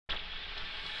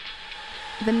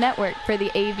the network for the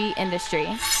AV industry.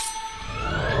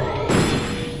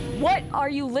 What are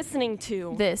you listening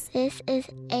to? This is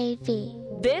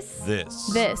AV. This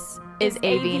is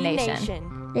AV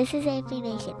Nation. This is AV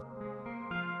Nation.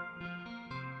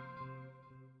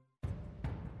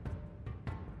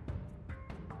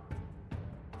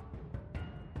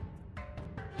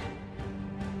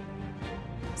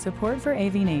 Support for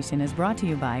AV Nation is brought to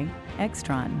you by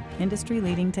Extron,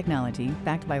 industry-leading technology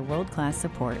backed by world-class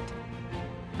support.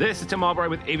 This is Tim Albright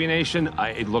with AV Nation,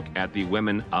 a look at the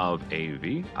women of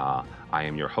AV. I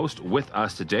am your host. With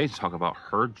us today to talk about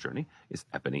her journey is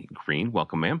Eboni Green.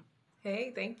 Welcome, ma'am.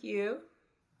 Hey, thank you.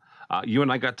 You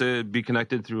and I got to be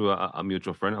connected through a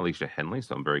mutual friend, Alicia Henley,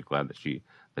 so I'm very glad that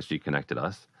she connected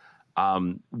us.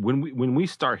 When we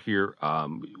start here,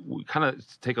 we kind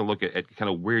of take a look at kind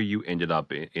of where you ended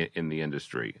up in the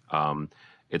industry.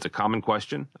 It's a common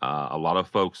question. A lot of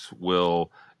folks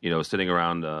will, sitting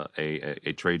around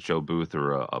a trade show booth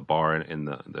or a bar in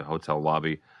the hotel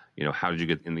lobby, how did you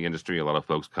get in the industry? A lot of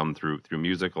folks come through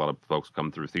music. A lot of folks come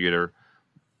through theater.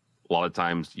 A lot of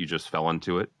times you just fell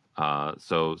into it.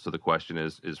 So the question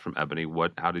is from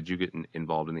Eboni, how did you get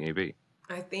involved in the AV?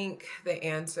 I think the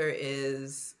answer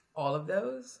is all of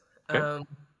those. Okay.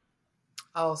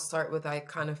 I'll start with I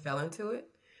kind of fell into it.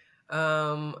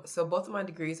 So both of my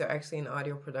degrees are actually in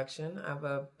audio production. I have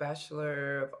a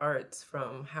Bachelor of Arts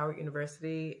from Howard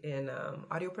University in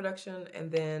audio production,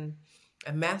 and then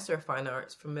a Master of Fine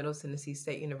Arts from Middle Tennessee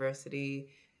State University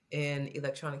in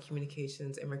electronic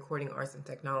communications and recording arts and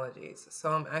technologies.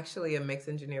 So I'm actually a mix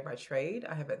engineer by trade.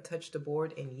 I haven't touched a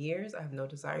board in years. I have no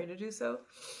desire to do so.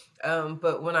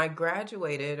 But when I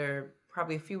graduated, or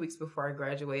probably a few weeks before I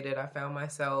graduated, I found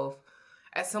myself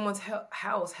at someone's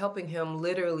house helping him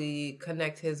literally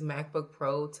connect his MacBook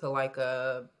Pro to like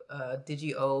a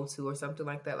Digi O2 or something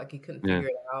like that. Like he couldn't figure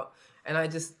it out. And I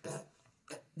just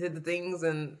did the things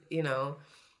and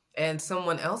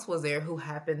someone else was there who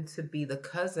happened to be the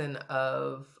cousin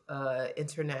of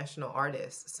international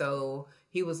artist. So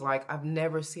he was like, I've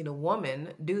never seen a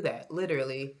woman do that.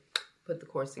 Literally put the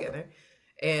chords together.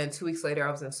 And 2 weeks later,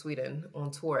 I was in Sweden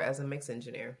on tour as a mix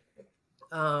engineer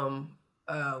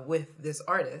with this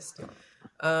artist.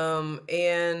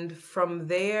 And from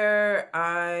there,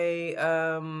 I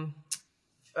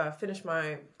finished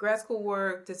my grad school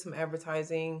work, did some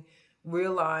advertising,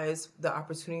 realized the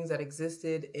opportunities that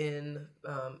existed in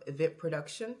event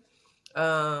production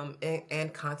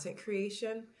and content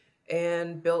creation,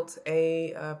 and built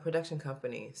a production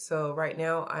company. So right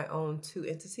now, I own 2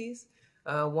 entities.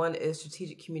 One is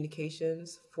strategic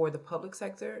communications for the public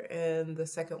sector, and the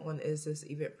second one is this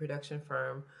event production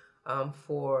firm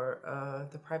for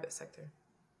the private sector.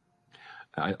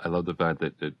 I love the fact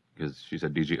that because she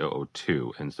said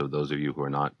DG002, and so those of you who are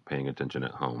not paying attention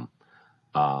at home,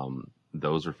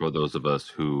 those are for those of us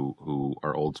who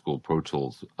are old school Pro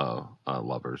Tools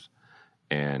lovers,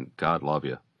 and God love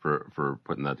you for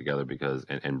putting that together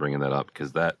and bringing that up,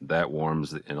 because that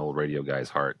warms an old radio guy's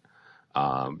heart.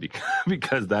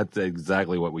 Because that's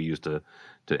exactly what we used to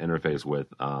interface with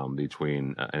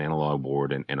between an analog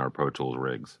board and our Pro Tools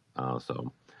rigs.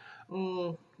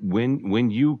 When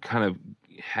you kind of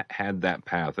had that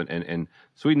path, and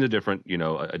Sweden's a different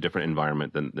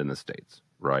environment than the States,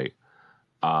 right?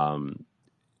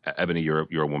 Eboni,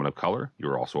 you're a woman of color.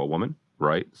 You're also a woman,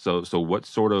 right? So what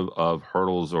sort of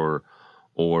hurdles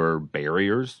or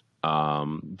barriers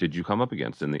did you come up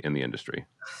against in the industry?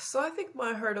 So I think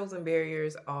my hurdles and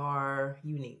barriers are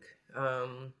unique.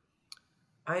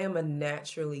 I am a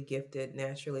naturally gifted,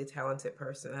 naturally talented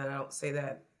person, and I don't say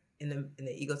that in an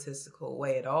egotistical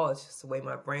way at all. It's just the way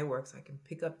my brain works. I can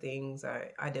pick up things,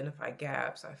 I identify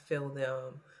gaps, I fill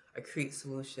them, I create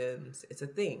solutions. It's a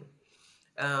thing.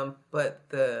 But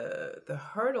the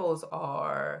hurdles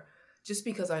are, just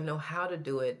because I know how to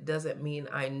do it doesn't mean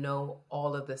I know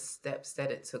all of the steps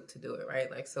that it took to do it, right?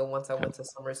 Like, so once I went to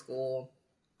summer school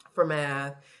for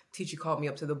math, teacher called me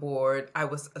up to the board. I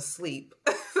was asleep.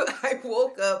 I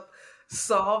woke up,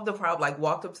 solved the problem, like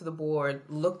walked up to the board,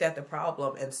 looked at the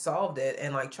problem and solved it,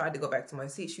 and like tried to go back to my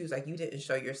seat. She was like, you didn't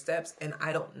show your steps. And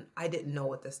I didn't know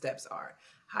what the steps are.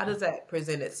 How does that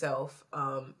present itself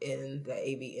in the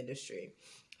AV industry?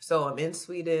 So I'm in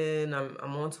Sweden.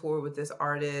 I'm on tour with this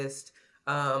artist.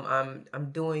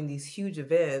 I'm doing these huge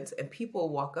events, and people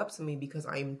walk up to me because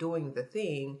I'm doing the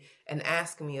thing and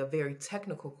ask me a very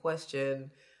technical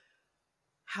question.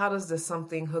 How does the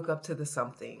something hook up to the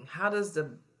something? How does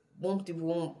the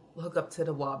womp hook up to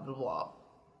the wobble wobble?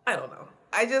 I don't know.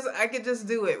 I could just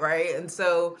do it, right? And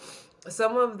so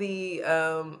some of the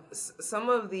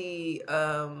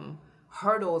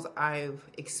hurdles I've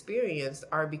experienced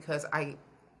are because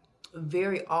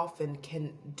very often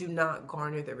do not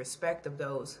garner the respect of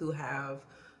those who have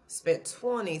spent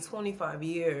 20, 25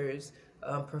 years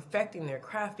perfecting their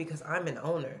craft, because I'm an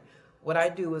owner. What I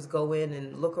do is go in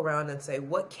and look around and say,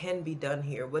 what can be done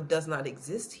here? What does not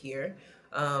exist here?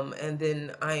 And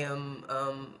then I am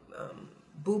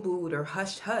boo-booed or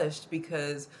hushed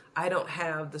because I don't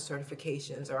have the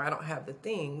certifications or I don't have the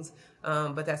things,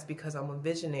 but that's because I'm a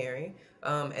visionary.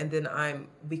 And then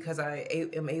because I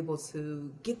am able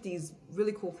to get these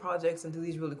really cool projects and do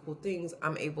these really cool things,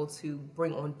 I'm able to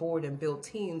bring on board and build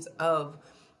teams of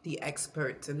the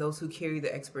experts and those who carry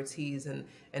the expertise and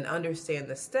understand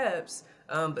the steps.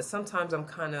 But sometimes I'm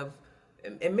kind of,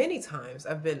 and many times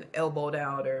I've been elbowed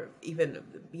out or even,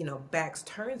 backs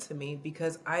turned to me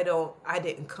because I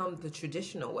didn't come the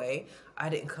traditional way. I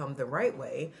didn't come the right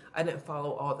way. I didn't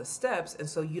follow all the steps. And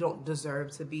so you don't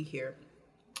deserve to be here.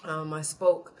 I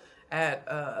spoke at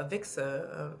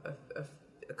Avixa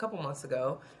a couple months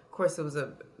ago. Of course, it was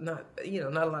not a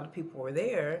lot of people were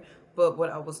there. But what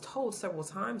I was told several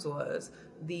times was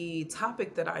the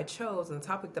topic that I chose and the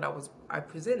topic that I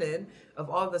presented, of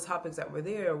all the topics that were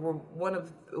there, was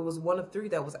one of three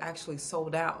that was actually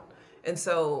sold out. And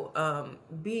so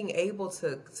being able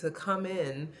to come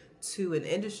in to an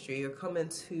industry or come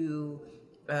into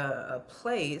a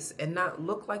place and not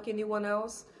look like anyone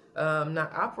else,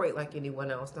 not operate like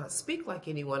anyone else, not speak like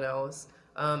anyone else,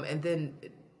 and then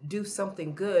do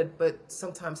something good, but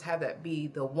sometimes have that be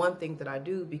the one thing that I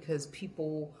do, because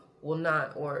people will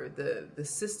not, or the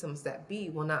systems that be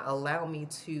will not allow me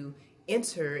to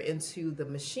enter into the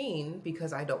machine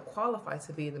because I don't qualify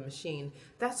to be in the machine.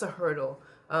 That's a hurdle.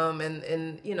 And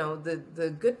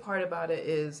the good part about it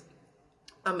is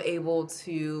I'm able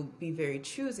to be very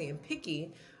choosy and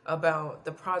picky about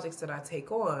the projects that I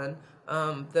take on.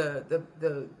 I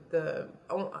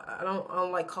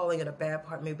don't like calling it a bad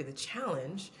part. Maybe the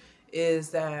challenge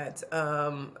is that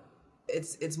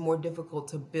it's more difficult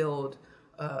to build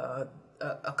a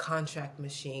contract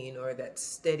machine or that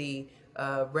steady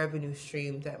revenue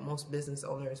stream that most business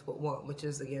owners would want, which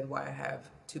is again why I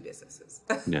have two businesses.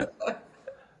 Yeah.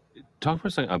 Talk for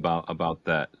a second about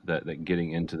that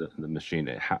getting into the machine.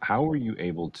 How were you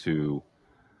able to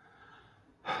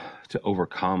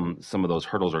overcome some of those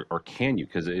hurdles, or can you?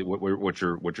 Because what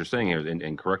you're saying here,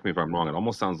 and correct me if I'm wrong, it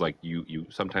almost sounds like you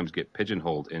sometimes get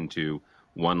pigeonholed into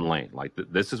one lane. Like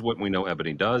this is what we know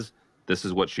Eboni does. This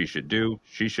is what she should do.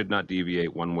 She should not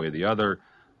deviate one way or the other.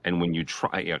 And when you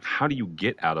try, how do you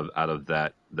get out of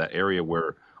that area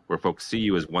where folks see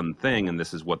you as one thing and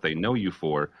this is what they know you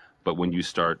for? But when you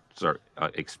start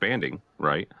expanding,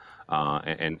 right,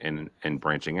 and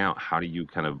branching out, how do you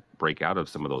kind of break out of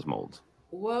some of those molds?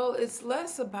 Well, it's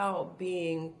less about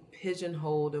being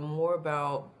pigeonholed and more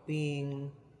about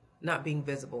not being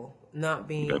visible, not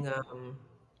being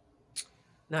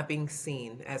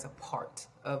seen as a part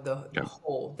of the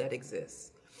whole that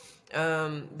exists.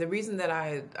 The reason that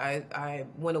I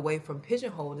went away from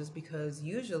pigeonholed is because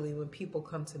usually when people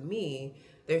come to me,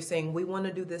 they're saying, we want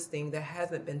to do this thing that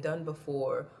hasn't been done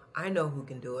before. I know who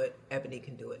can do it. Eboni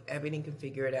can do it. Eboni can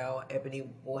figure it out. Eboni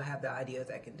will have the ideas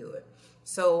that can do it.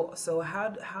 So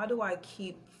how do I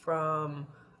keep from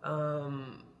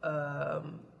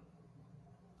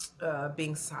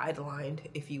being sidelined,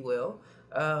 if you will?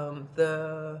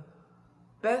 The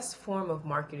best form of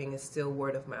marketing is still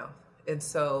word of mouth. And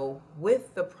so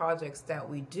with the projects that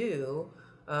we do,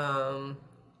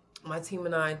 my team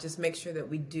and I just make sure that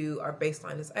we do, our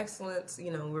baseline is excellence.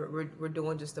 We're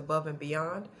doing just above and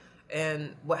beyond.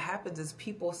 And what happens is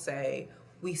people say,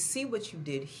 we see what you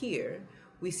did here.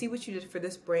 We see what you did for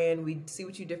this brand. We see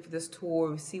what you did for this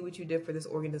tour. We see what you did for this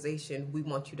organization. We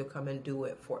want you to come and do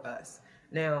it for us.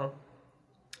 Now,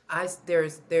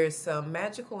 there's some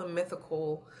magical and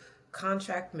mythical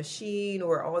contract machine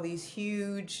where all these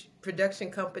huge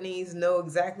production companies know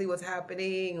exactly what's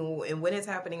happening and when it's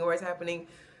happening or where it's happening.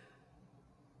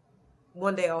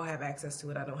 One day I'll have access to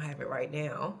it. I don't have it right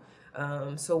now.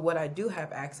 So what I do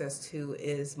have access to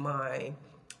is my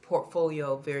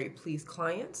portfolio of very pleased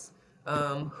clients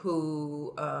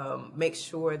who make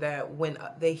sure that when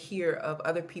they hear of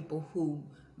other people who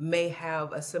may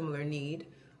have a similar need,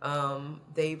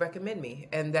 they recommend me.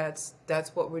 And that's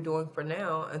what we're doing for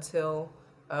now until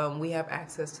we have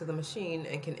access to the machine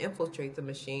and can infiltrate the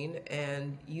machine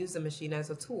and use the machine as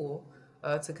a tool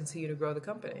to continue to grow the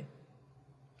company.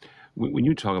 When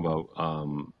you talk about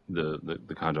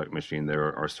the contract machine,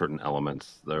 there are certain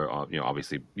elements. There are,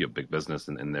 obviously, big business,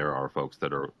 and there are folks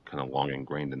that are kind of long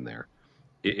ingrained in there.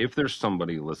 If there's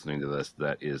somebody listening to this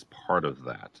that is part of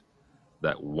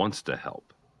that wants to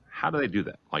help, how do they do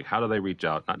that? Like, how do they reach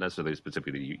out? Not necessarily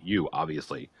specifically to you,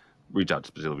 obviously, reach out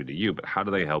specifically to you, but how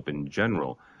do they help in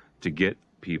general to get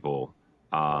people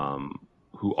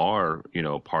who are,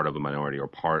 part of a minority or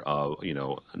part of,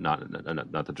 not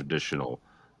the traditional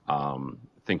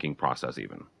thinking process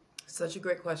even? Such a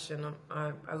great question.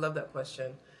 I love that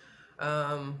question.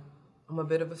 I'm a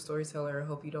bit of a storyteller. I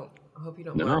hope you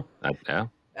don't mind. Yeah.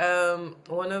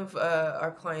 One of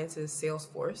our clients is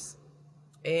Salesforce,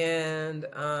 and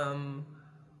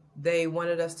they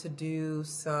wanted us to do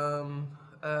some.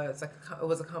 It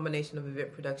was a combination of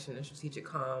event production and strategic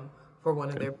comm for one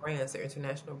of their brands, their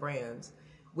international brands.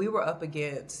 We were up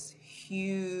against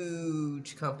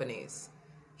huge companies,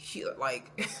 huge.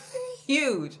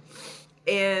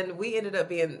 And we ended up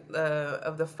being,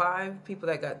 of the 5 people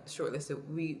that got shortlisted,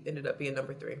 we ended up being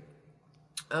number 3.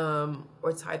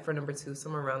 Or tied for number 2,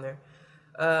 somewhere around there.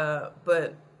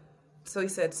 But so he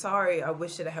said, sorry, I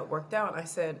wish it had worked out. I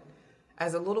said,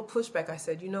 as a little pushback, I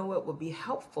said, you know what would be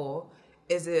helpful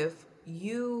is if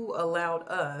you allowed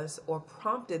us or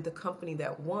prompted the company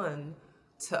that won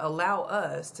to allow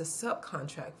us to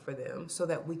subcontract for them so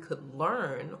that we could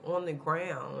learn on the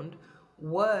ground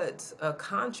what a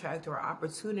contract or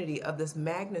opportunity of this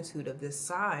magnitude, of this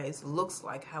size, looks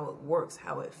like, how it works,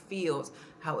 how it feels,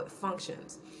 how it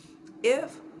functions.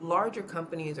 If larger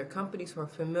companies or companies who are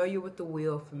familiar with the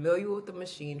wheel, familiar with the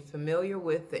machine, familiar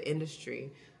with the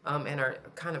industry, and are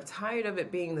kind of tired of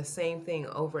it being the same thing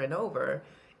over and over,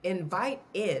 invite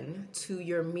in to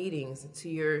your meetings, to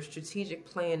your strategic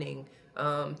planning,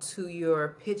 to your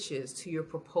pitches, to your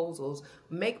proposals.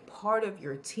 Make part of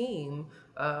your team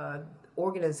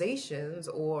organizations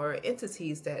or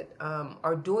entities that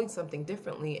are doing something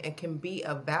differently and can be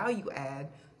a value add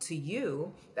to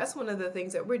you. That's one of the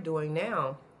things that we're doing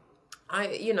now.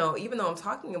 Even though I'm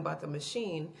talking about the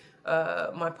machine,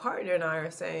 my partner and I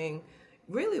are saying,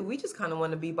 really, we just kind of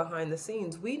want to be behind the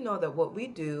scenes. We know that what we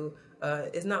do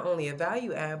is not only a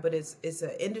value add, but it's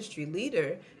an industry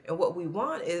leader. And what we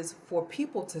want is for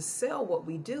people to sell what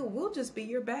we do. We'll just be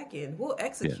your back end. We'll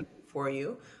execute for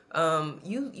you.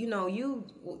 You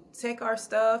take our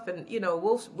stuff and,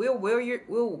 we'll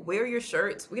wear your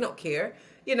shirts. We don't care,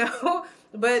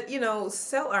 but,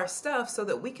 sell our stuff so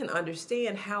that we can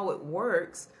understand how it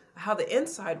works, how the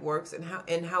inside works,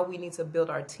 and how we need to build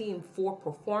our team for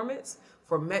performance,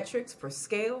 for metrics, for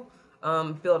scale,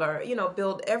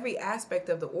 build every aspect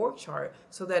of the org chart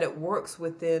so that it works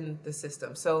within the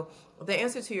system. So the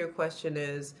answer to your question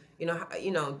is,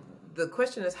 the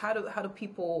question is how do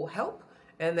people help?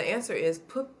 And the answer is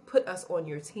put us on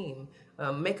your team,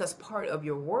 make us part of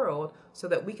your world so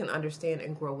that we can understand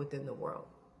and grow within the world.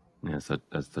 Yeah,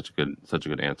 that's such a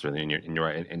good answer, and you're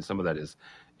right. And some of that is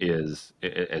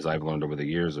as I've learned over the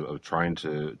years of trying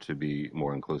to be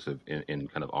more inclusive in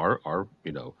kind of our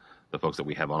the folks that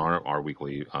we have on our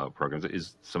weekly programs,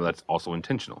 is some of that's also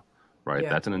intentional, right?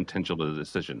 That's an intentional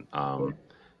decision,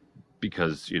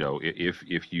 because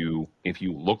if you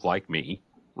look like me,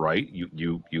 right,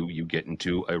 you get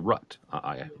into a rut.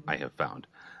 I have found,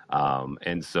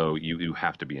 and so you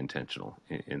have to be intentional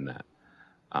in that.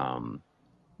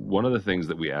 One of the things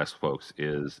that we ask folks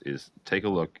is take a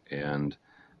look and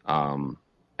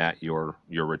at your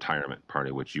retirement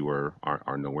party, which you are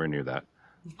nowhere near that.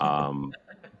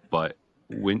 But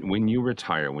when you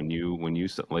retire, when you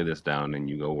lay this down and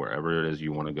you go wherever it is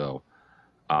you want to go,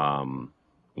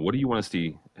 what do you want to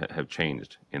see have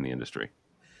changed in the industry?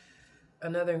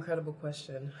 Another incredible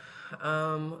question.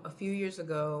 A few years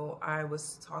ago, I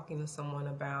was talking to someone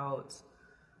about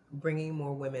bringing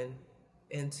more women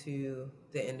into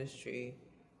the industry,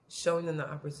 showing them the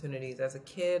opportunities. As a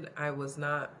kid, I was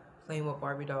not playing with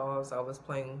Barbie dolls. I was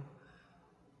playing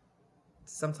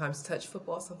sometimes touch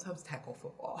football, sometimes tackle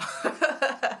football,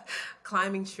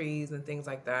 climbing trees and things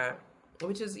like that,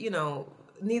 which is,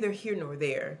 neither here nor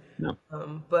there. No.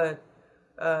 But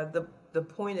the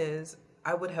point is,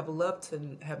 I would have loved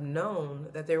to have known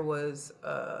that there was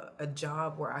a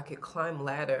job where I could climb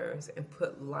ladders and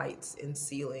put lights in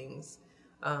ceilings,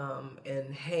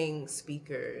 and hang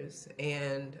speakers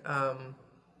and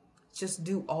just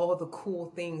do all the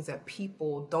cool things that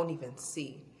people don't even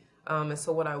see. And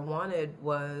so what I wanted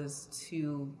was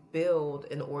to build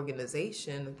an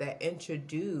organization that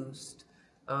introduced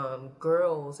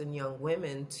girls and young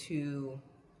women to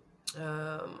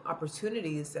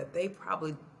opportunities that they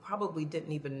probably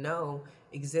didn't even know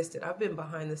existed. I've been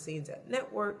behind the scenes at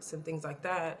networks and things like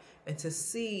that, and to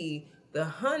see the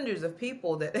hundreds of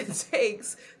people that it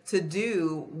takes to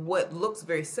do what looks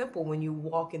very simple when you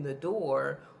walk in the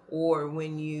door or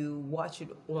when you watch it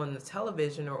on the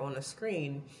television or on the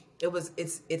screen,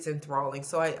 it's enthralling.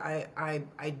 So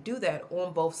I do that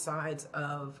on both sides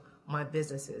of my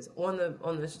businesses. On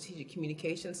the strategic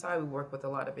communication side, we work with a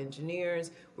lot of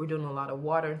engineers. We're doing a lot of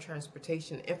water and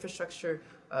transportation infrastructure,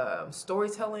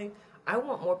 storytelling. I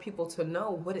want more people to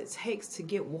know what it takes to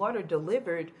get water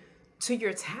delivered to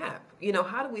your tap.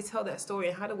 How do we tell that story,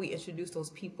 and how do we introduce those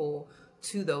people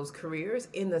to those careers?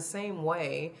 In the same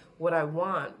way, what I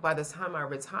want by the time I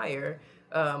retire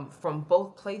from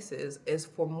both places is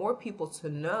for more people to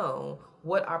know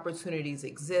what opportunities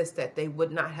exist that they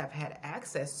would not have had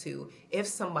access to if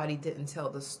somebody didn't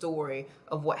tell the story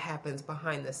of what happens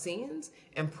behind the scenes,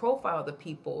 and profile the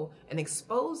people and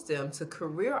expose them to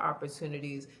career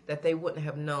opportunities that they wouldn't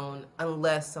have known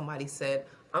unless somebody said,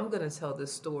 I'm going to tell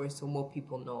this story so more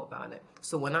people know about it.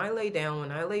 So when I lay it down,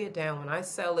 when I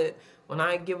sell it, when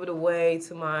I give it away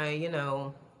to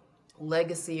my,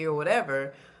 legacy or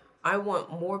whatever, I want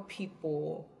more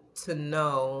people to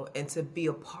know and to be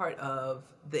a part of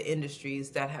the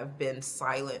industries that have been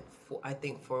silent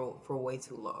for way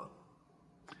too long.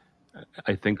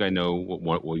 I think I know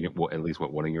what at least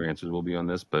what one of your answers will be on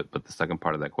this, but the second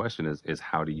part of that question is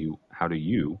how do you,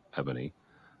 Eboni,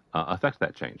 affect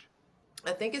that change?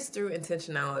 I think it's through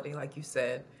intentionality, like you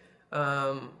said.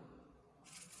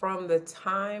 From the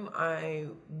time I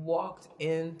walked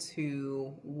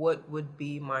into what would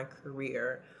be my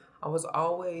career, I was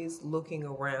always looking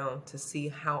around to see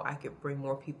how I could bring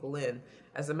more people in.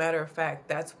 As a matter of fact,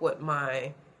 that's what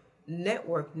my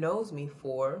network knows me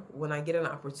for. When I get an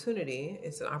opportunity,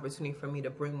 it's an opportunity for me to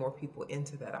bring more people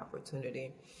into that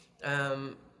opportunity.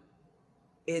 I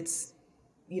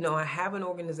have an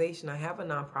organization, I have a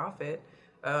nonprofit.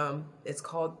 It's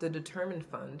called the Determined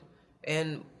Fund.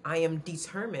 And I am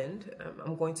determined,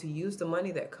 I'm going to use the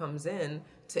money that comes in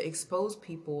to expose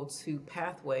people to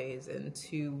pathways and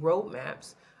to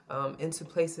roadmaps into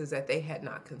places that they had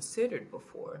not considered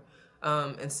before.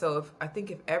 And so I think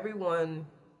if everyone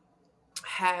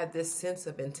had this sense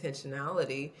of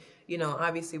intentionality,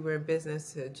 obviously we're in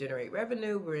business to generate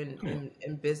revenue, we're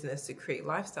in business to create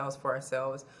lifestyles for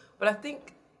ourselves. But I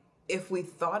think if we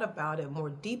thought about it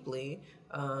more deeply,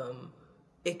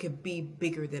 it could be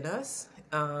bigger than us,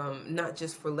 not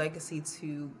just for legacy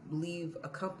to leave a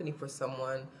company for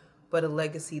someone, but a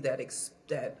legacy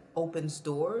that opens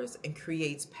doors and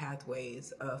creates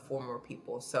pathways for more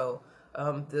people. So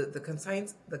the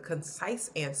concise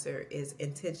answer is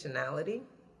intentionality.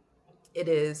 It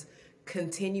is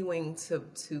continuing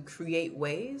to create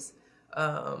ways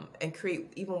and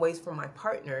create even ways for my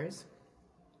partners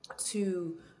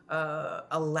to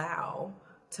allow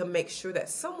to make sure that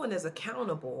someone is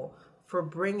accountable for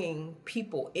bringing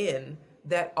people in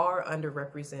that are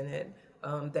underrepresented,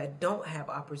 that don't have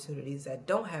opportunities, that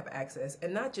don't have access,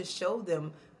 and not just show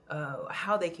them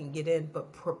how they can get in,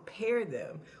 but prepare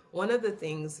them. One of the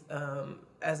things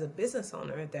as a business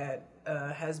owner that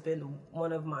has been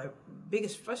one of my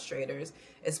biggest frustrators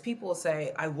is people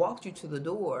say, I walked you to the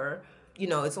door,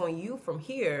 it's on you from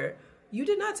here. You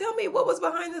did not tell me what was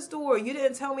behind this door. You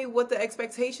didn't tell me what the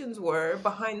expectations were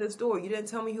behind this door. You didn't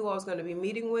tell me who I was going to be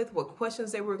meeting with, what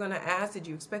questions they were going to ask. Did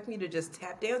you expect me to just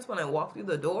tap dance when I walk through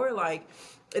the door? Like,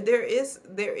 there is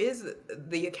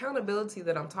the accountability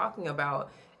that I'm talking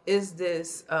about is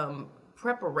this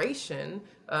preparation.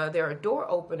 There are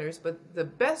door openers, but the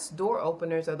best door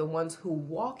openers are the ones who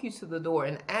walk you to the door.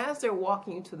 And as they're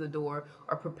walking you to the door,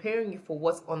 are preparing you for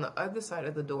what's on the other side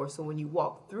of the door. So when you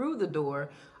walk through the door,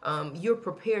 you're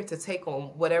prepared to take on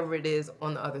whatever it is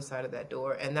on the other side of that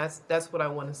door. And that's what I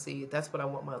want to see. That's what I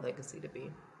want my legacy to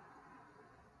be.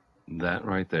 That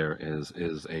right there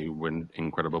is a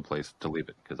incredible place to leave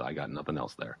it, because I got nothing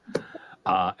else there.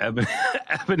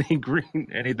 Eboni Green,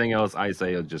 anything else I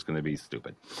say is just going to be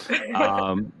stupid.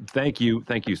 Thank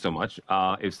you so much.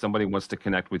 If somebody wants to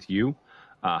connect with you,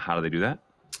 how do they do that?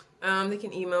 They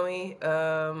can email me,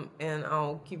 and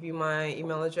I'll give you my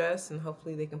email address, and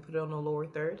hopefully they can put it on the lower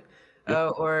third,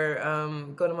 or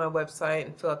go to my website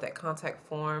and fill out that contact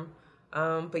form.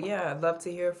 But yeah, I'd love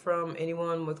to hear from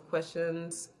anyone with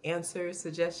questions, answers,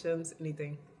 suggestions,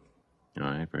 anything. All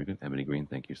right, very good. Eboni Green,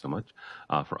 thank you so much.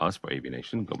 For us, for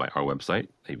Aviation, go by our website,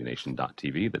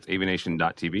 aviation.tv. That's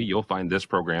aviation.tv. You'll find this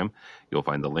program. You'll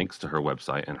find the links to her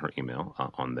website and her email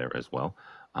on there as well,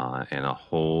 and a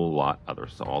whole lot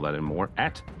others. So all that and more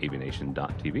at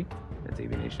aviation.tv. That's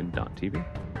aviation.tv.